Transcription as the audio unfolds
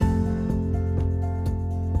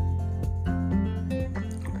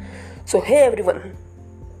So hey everyone,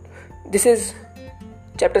 this is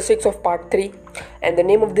chapter 6 of part 3 and the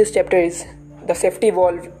name of this chapter is the safety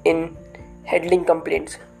valve in handling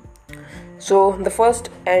complaints. So the first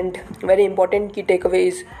and very important key takeaway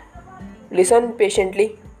is listen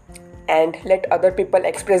patiently and let other people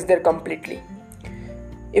express their completely.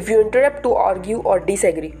 If you interrupt to argue or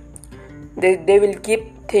disagree, they will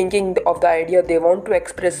keep thinking of the idea they want to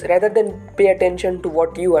express rather than pay attention to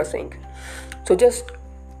what you are saying. So just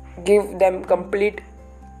give them complete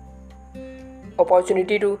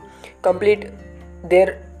opportunity to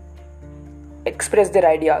express their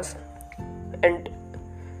ideas, and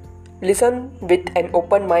listen with an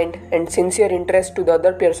open mind and sincere interest to the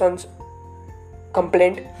other person's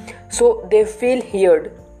complaint so they feel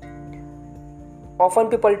heard. Often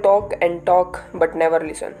people talk and talk but never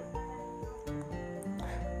listen.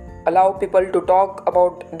 Allow people to talk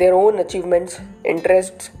about their own achievements,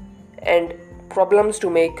 interests, and problems to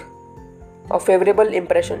make a favorable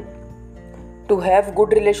impression. To have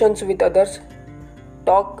good relations with others,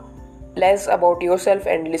 talk less about yourself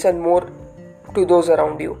and listen more to those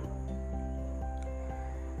around you.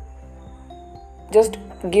 Just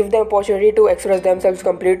give them opportunity to express themselves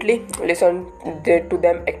completely, listen to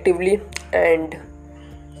them actively and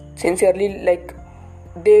sincerely, like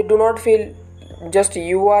they do not feel just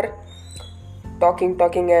you are talking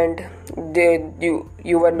and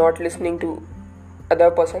you were not listening to other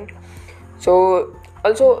person. So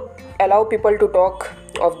also allow people to talk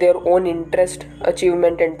of their own interest,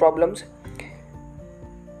 achievement and problems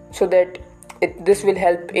so that this will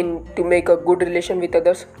help in to make a good relation with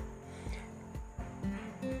others.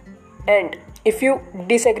 And if you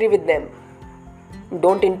disagree with them,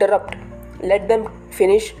 don't interrupt, let them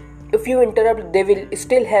finish. If you interrupt, they will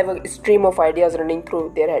still have a stream of ideas running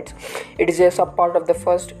through their heads. It is a sub part of the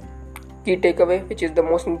first key takeaway, which is the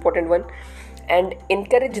most important one. And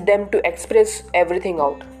encourage them to express everything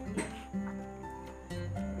out,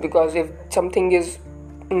 because if something is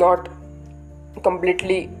not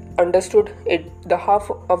completely understood, the half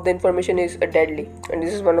of the information is deadly. And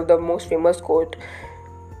this is one of the most famous quote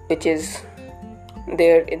which is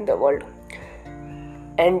there in the world.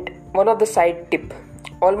 And one of the side tip,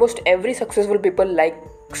 almost every successful people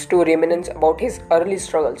likes to reminisce about his early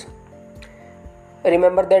struggles.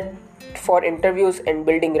 Remember that for interviews and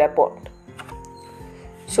building rapport.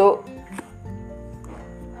 So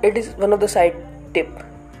it is one of the side tip.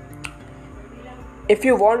 If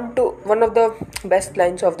you want to, one of the best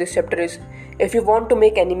lines of this chapter is, if you want to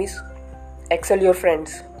make enemies, excel your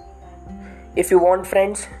friends. If you want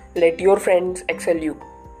friends, let your friends excel you.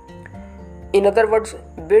 In other words,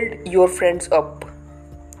 build your friends up.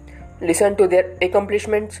 Listen to their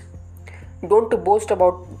accomplishments. Don't boast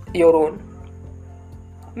about your own.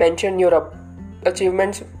 Mention your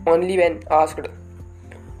achievements only when asked.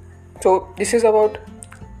 So this is about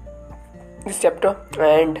this chapter,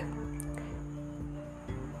 and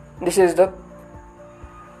this is the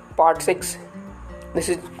part 6. This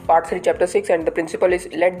is part 3 chapter 6, and the principle is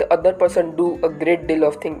let the other person do a great deal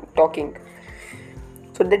of talking.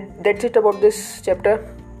 So that's it about this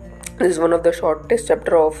chapter. This is one of the shortest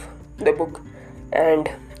chapter of the book, and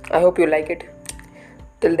I hope you like it.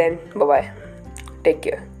 Till then, bye bye, take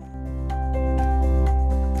care.